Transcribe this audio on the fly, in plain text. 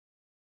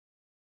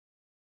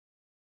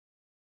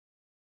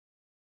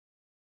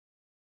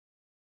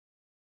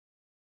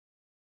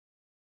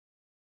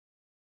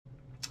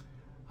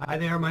Hi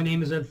there, my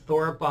name is Ed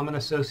Thorp. I'm an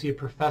associate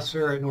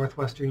professor at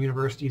Northwestern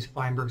University's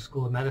Feinberg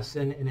School of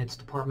Medicine in its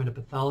Department of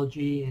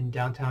Pathology in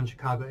downtown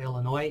Chicago,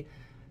 Illinois.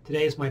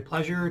 Today it's my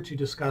pleasure to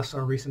discuss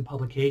our recent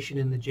publication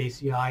in the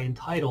JCI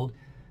entitled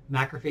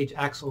Macrophage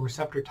Axial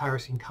Receptor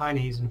Tyrosine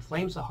Kinase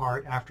Inflames the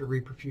Heart After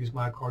Reperfused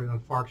Myocardial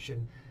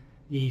Infarction.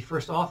 The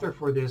first author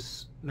for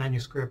this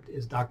manuscript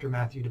is Dr.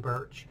 Matthew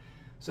DeBurge.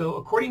 So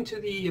according to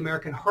the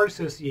American Heart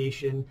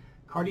Association,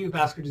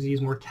 cardiovascular disease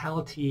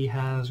mortality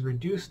has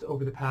reduced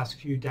over the past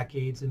few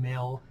decades in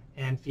male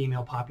and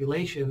female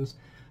populations.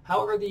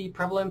 However, the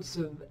prevalence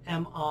of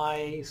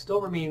MI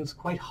still remains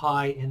quite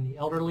high in the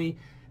elderly,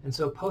 and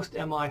so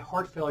post-MI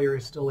heart failure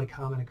is still a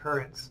common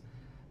occurrence.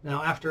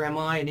 Now, after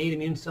MI, innate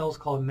immune cells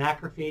called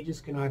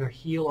macrophages can either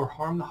heal or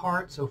harm the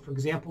heart. So, for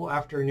example,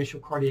 after initial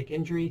cardiac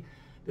injury,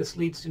 this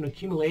leads to an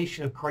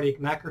accumulation of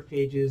cardiac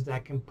macrophages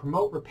that can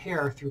promote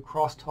repair through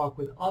crosstalk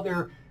with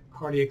other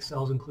cardiac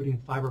cells, including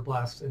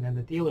fibroblasts and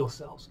endothelial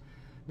cells.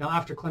 Now,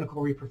 after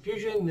clinical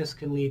reperfusion, this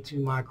can lead to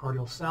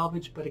myocardial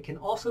salvage, but it can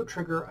also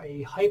trigger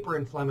a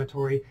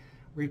hyperinflammatory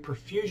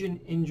reperfusion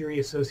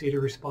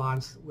injury-associated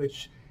response,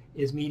 which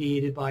is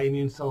mediated by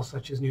immune cells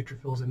such as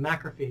neutrophils and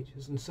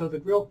macrophages. And so the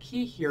real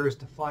key here is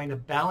to find a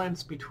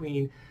balance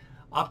between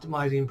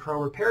optimizing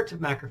pro-reparative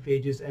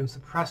macrophages and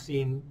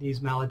suppressing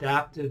these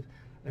maladaptive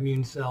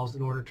immune cells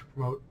in order to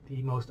promote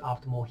the most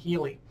optimal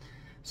healing.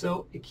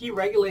 So a key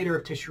regulator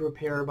of tissue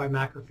repair by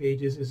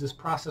macrophages is this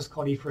process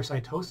called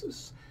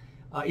efferocytosis.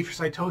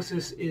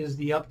 Efferocytosis is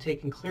the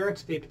uptake and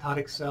clearance of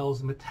apoptotic cells,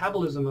 the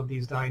metabolism of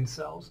these dying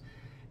cells,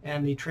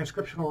 and the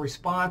transcriptional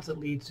response that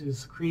leads to the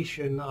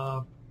secretion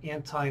of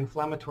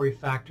anti-inflammatory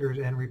factors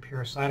and repair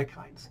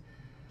cytokines.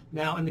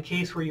 Now, in the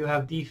case where you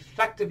have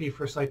defective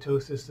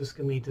efferocytosis, this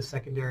can lead to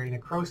secondary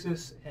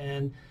necrosis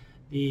and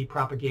the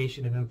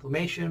propagation of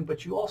inflammation,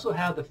 but you also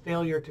have the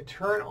failure to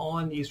turn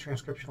on these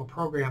transcriptional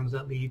programs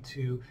that lead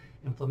to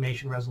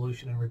inflammation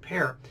resolution and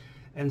repair.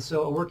 And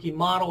so a working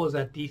model is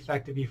that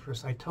defective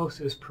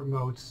efferocytosis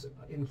promotes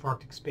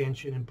infarct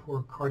expansion and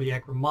poor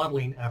cardiac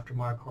remodeling after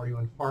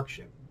myocardial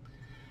infarction.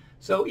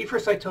 So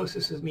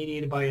efferocytosis is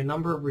mediated by a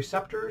number of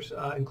receptors,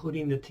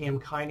 including the TAM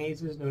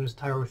kinases known as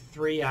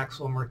tyro3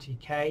 axial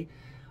MERTK.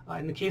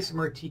 In the case of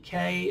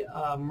MERTK,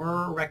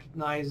 MER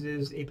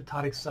recognizes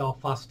apoptotic cell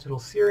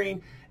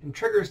phosphatidylserine and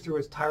triggers through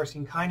its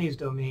tyrosine kinase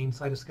domain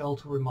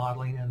cytoskeletal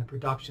remodeling and the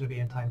production of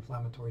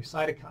anti-inflammatory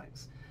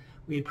cytokines.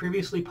 We had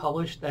previously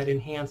published that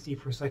enhanced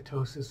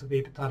efferocytosis of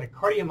apoptotic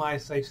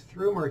cardiomyocytes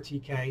through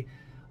MERTK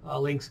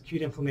links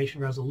acute inflammation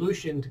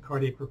resolution to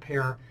cardiac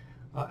repair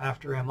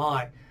after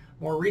MI.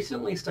 More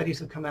recently, studies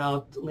have come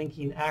out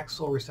linking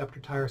axial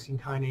receptor tyrosine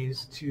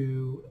kinase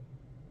to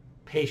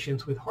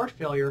patients with heart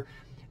failure.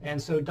 And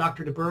so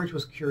Dr. DeBurge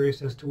was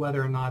curious as to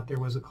whether or not there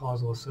was a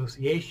causal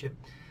association.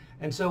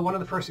 And so one of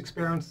the first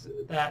experiments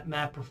that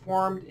Matt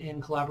performed in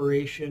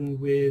collaboration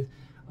with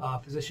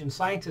physician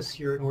scientists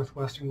here at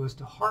Northwestern was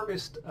to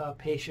harvest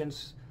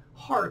patients'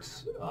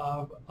 hearts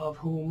of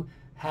whom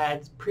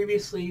had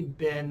previously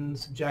been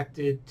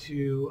subjected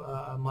to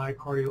a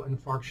myocardial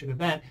infarction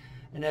event.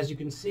 And as you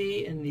can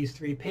see in these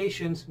three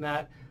patients,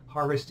 Matt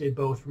harvested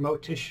both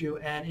remote tissue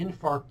and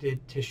infarcted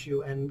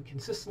tissue and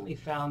consistently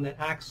found that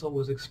axial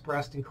was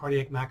expressed in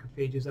cardiac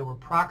macrophages that were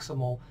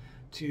proximal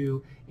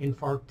to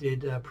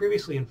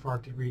previously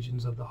infarcted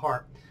regions of the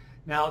heart.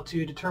 Now,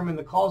 to determine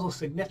the causal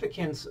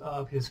significance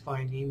of his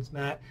findings,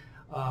 Matt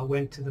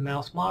went to the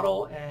mouse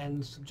model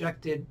and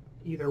subjected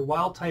either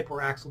wild-type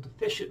or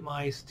axial-deficient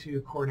mice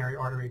to coronary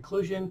artery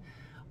occlusion,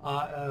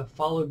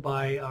 followed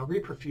by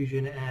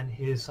reperfusion and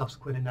his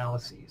subsequent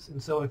analyses.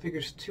 And so in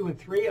figures 2 and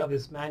 3 of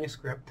his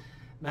manuscript,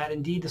 Matt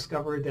indeed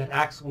discovered that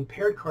axial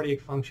impaired cardiac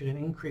function and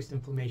increased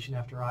inflammation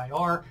after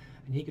IR,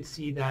 and he could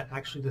see that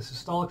actually the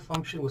systolic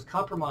function was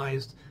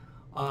compromised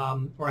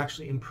or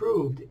actually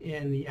improved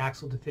in the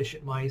axial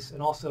deficient mice,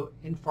 and also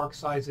infarct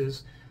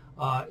sizes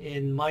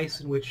in mice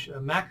in which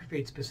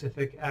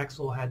macrophage-specific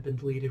axial had been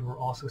deleted were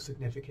also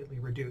significantly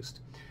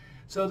reduced.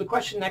 So the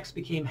question next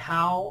became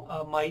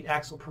how might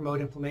axial promote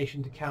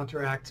inflammation to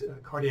counteract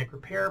cardiac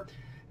repair?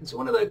 And so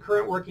one of the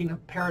current working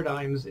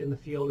paradigms in the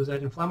field is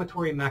that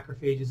inflammatory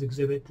macrophages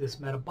exhibit this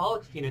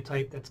metabolic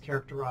phenotype that's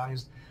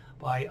characterized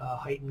by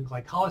heightened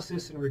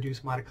glycolysis and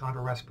reduced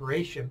mitochondrial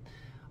respiration.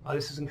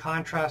 This is in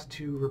contrast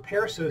to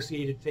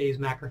repair-associated phase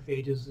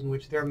macrophages, in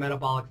which their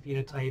metabolic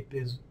phenotype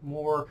is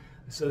more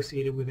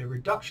associated with a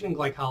reduction in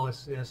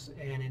glycolysis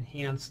and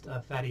enhanced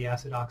fatty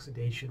acid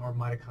oxidation or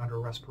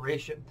mitochondrial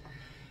respiration.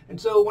 And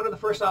so one of the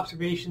first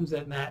observations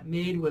that Matt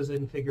made was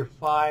in figure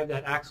 5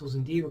 that axial is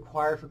indeed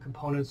required for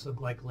components of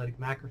glycolytic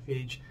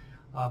macrophage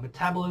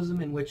metabolism,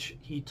 in which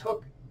he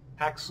took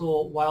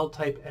axial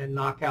wild-type and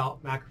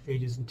knockout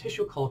macrophages in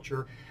tissue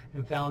culture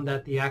and found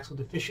that the axial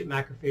deficient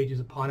macrophages,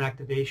 upon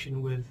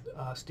activation with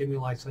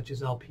stimuli such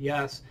as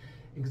LPS,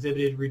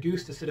 exhibited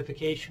reduced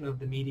acidification of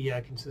the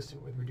media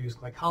consistent with reduced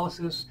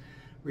glycolysis,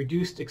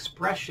 reduced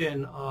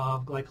expression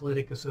of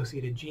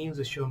glycolytic-associated genes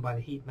as shown by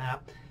the heat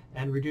map,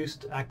 and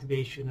reduced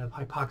activation of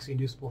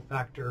hypoxia-inducible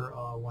factor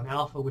 1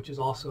 alpha, which is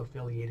also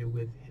affiliated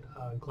with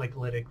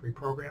glycolytic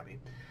reprogramming.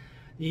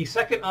 The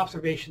second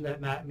observation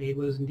that Matt made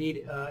was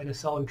indeed in a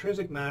cell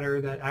intrinsic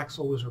matter that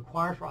AXL was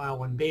required for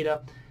IL-1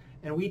 beta,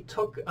 and we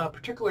took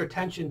particular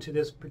attention to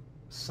this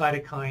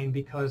cytokine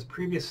because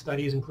previous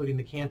studies, including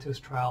the CANTOS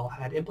trial,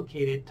 had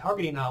implicated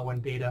targeting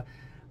IL-1 beta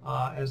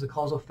as a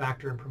causal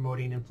factor in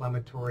promoting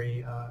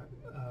inflammatory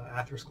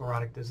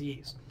atherosclerotic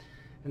disease.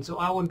 And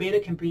so IL-1 beta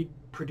can be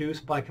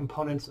produced by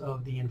components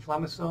of the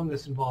inflammasome.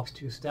 This involves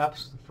two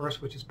steps. The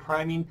first, which is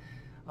priming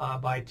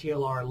by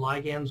TLR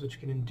ligands, which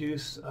can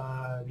induce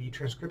the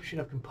transcription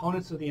of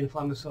components of the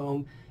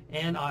inflammasome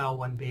and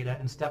IL-1 beta.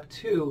 And step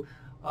two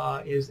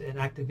is an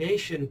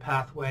activation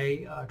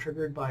pathway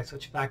triggered by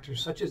such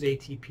factors such as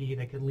ATP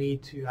that can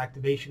lead to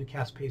activation of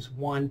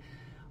caspase-1,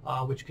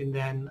 which can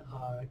then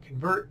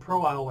convert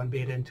pro-IL-1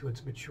 beta into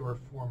its mature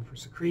form for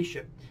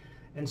secretion.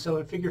 And so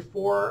in figure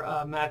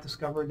 4, Matt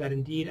discovered that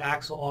indeed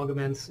AXL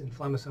augments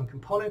inflammasome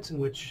components, in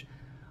which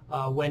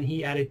when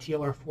he added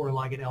TLR4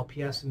 ligand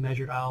LPS and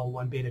measured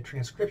IL-1 beta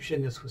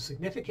transcription, this was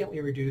significantly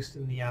reduced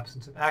in the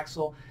absence of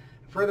AXL.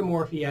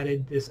 Furthermore, if he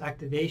added this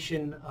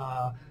activation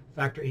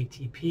factor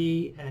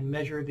ATP and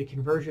measured the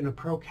conversion of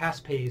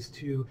pro-caspase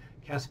to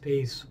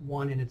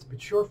caspase-1 in its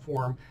mature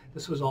form,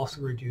 this was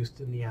also reduced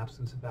in the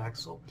absence of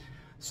AXL.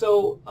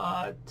 So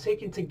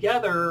taken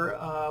together,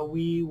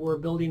 we were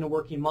building a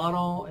working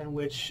model in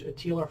which a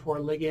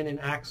TLR4 ligand and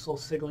AXL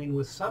signaling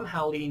was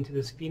somehow leading to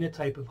this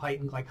phenotype of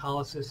heightened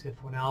glycolysis,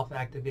 HIF1 alpha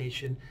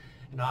activation,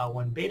 and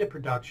IL-1 beta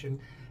production.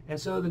 And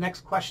so the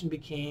next question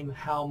became,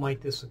 how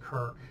might this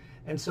occur?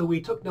 And so we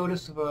took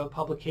notice of a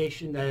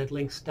publication that had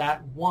linked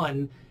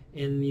STAT1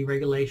 in the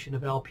regulation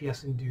of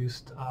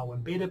LPS-induced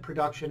IL-1 beta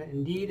production.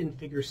 Indeed, in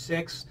figure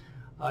 6,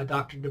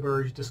 Dr.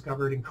 DeBurge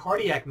discovered in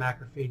cardiac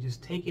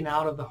macrophages taken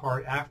out of the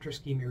heart after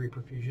ischemia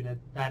reperfusion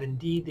that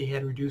indeed they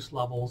had reduced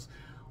levels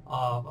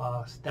of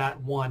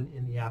STAT1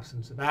 in the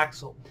absence of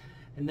AXL.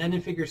 And then in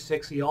figure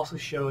 6, he also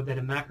showed that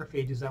in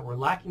macrophages that were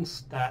lacking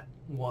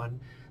STAT1,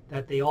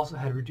 that they also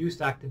had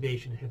reduced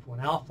activation of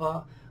HIF1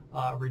 alpha,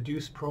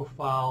 reduced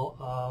profile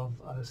of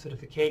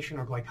acidification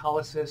or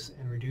glycolysis,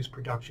 and reduced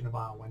production of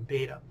IL-1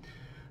 beta.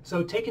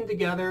 So taken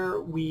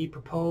together, we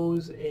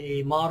propose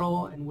a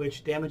model in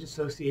which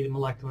damage-associated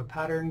molecular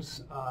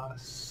patterns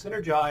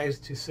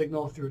synergize to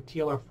signal through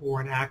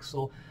TLR4 and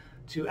AXL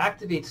to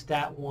activate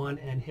STAT1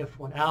 and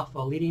HIF1 alpha,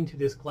 leading to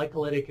this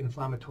glycolytic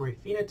inflammatory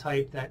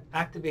phenotype that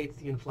activates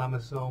the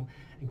inflammasome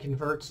and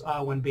converts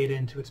IL-1 beta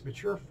into its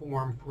mature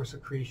form for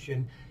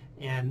secretion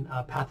and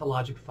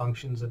pathologic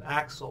functions of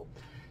AXL.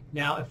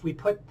 Now, if we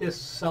put this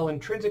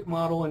cell-intrinsic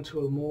model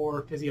into a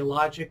more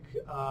physiologic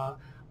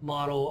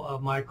model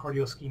of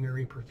myocardial ischemia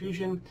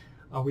reperfusion,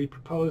 we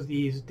propose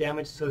these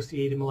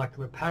damage-associated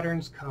molecular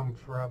patterns come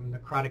from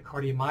necrotic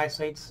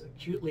cardiomyocytes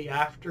acutely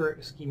after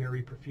ischemia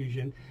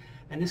reperfusion.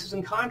 And this is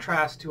in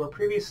contrast to our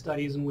previous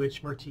studies in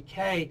which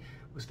MERTK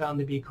was found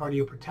to be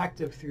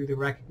cardioprotective through the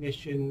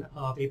recognition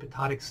of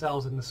apoptotic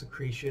cells and the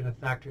secretion of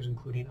factors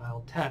including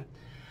IL-10.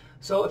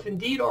 So if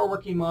indeed our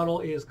working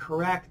model is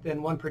correct,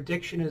 then one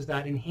prediction is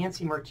that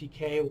enhancing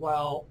MERTK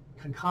while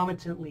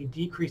concomitantly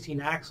decreasing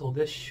AXL,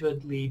 this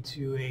should lead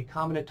to a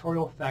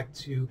combinatorial effect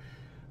to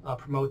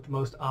promote the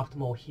most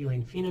optimal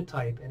healing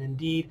phenotype. And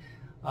indeed,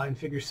 in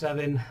figure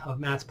 7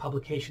 of Matt's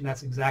publication,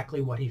 that's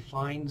exactly what he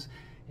finds,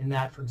 in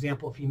that, for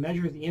example, if you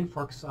measure the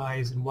infarct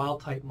size in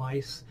wild-type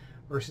mice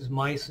versus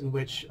mice in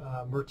which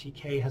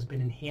MERTK has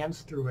been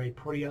enhanced through a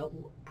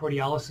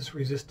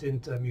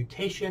proteolysis-resistant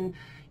mutation,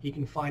 you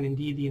can find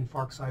indeed the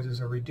infarct sizes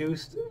are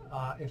reduced.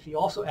 If he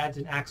also adds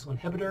an AXL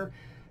inhibitor,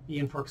 the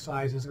infarct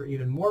sizes are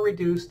even more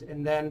reduced.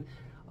 And then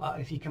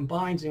if he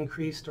combines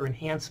increased or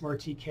enhanced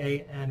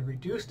MERTK and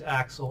reduced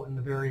AXL in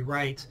the very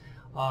right,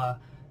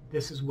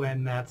 this is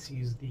when Matt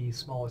sees the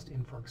smallest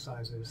infarct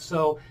sizes.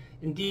 So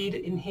indeed,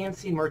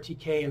 enhancing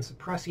MERTK and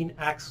suppressing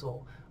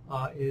AXL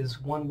is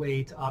one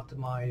way to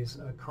optimize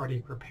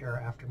cardiac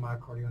repair after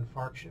myocardial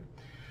infarction.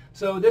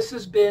 So this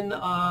has been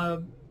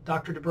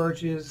Dr.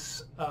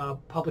 DeBurge's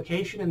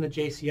publication in the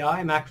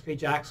JCI,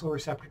 macrophage axle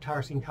receptor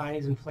tyrosine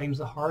kinase inflames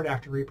the heart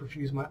after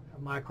reperfused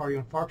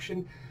myocardial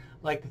infarction.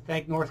 I'd like to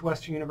thank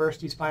Northwestern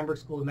University's Feinberg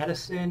School of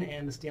Medicine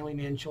and the Stanley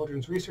Mann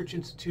Children's Research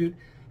Institute,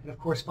 and of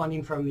course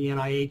funding from the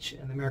NIH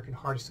and the American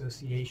Heart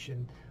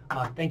Association.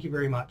 Thank you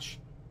very much.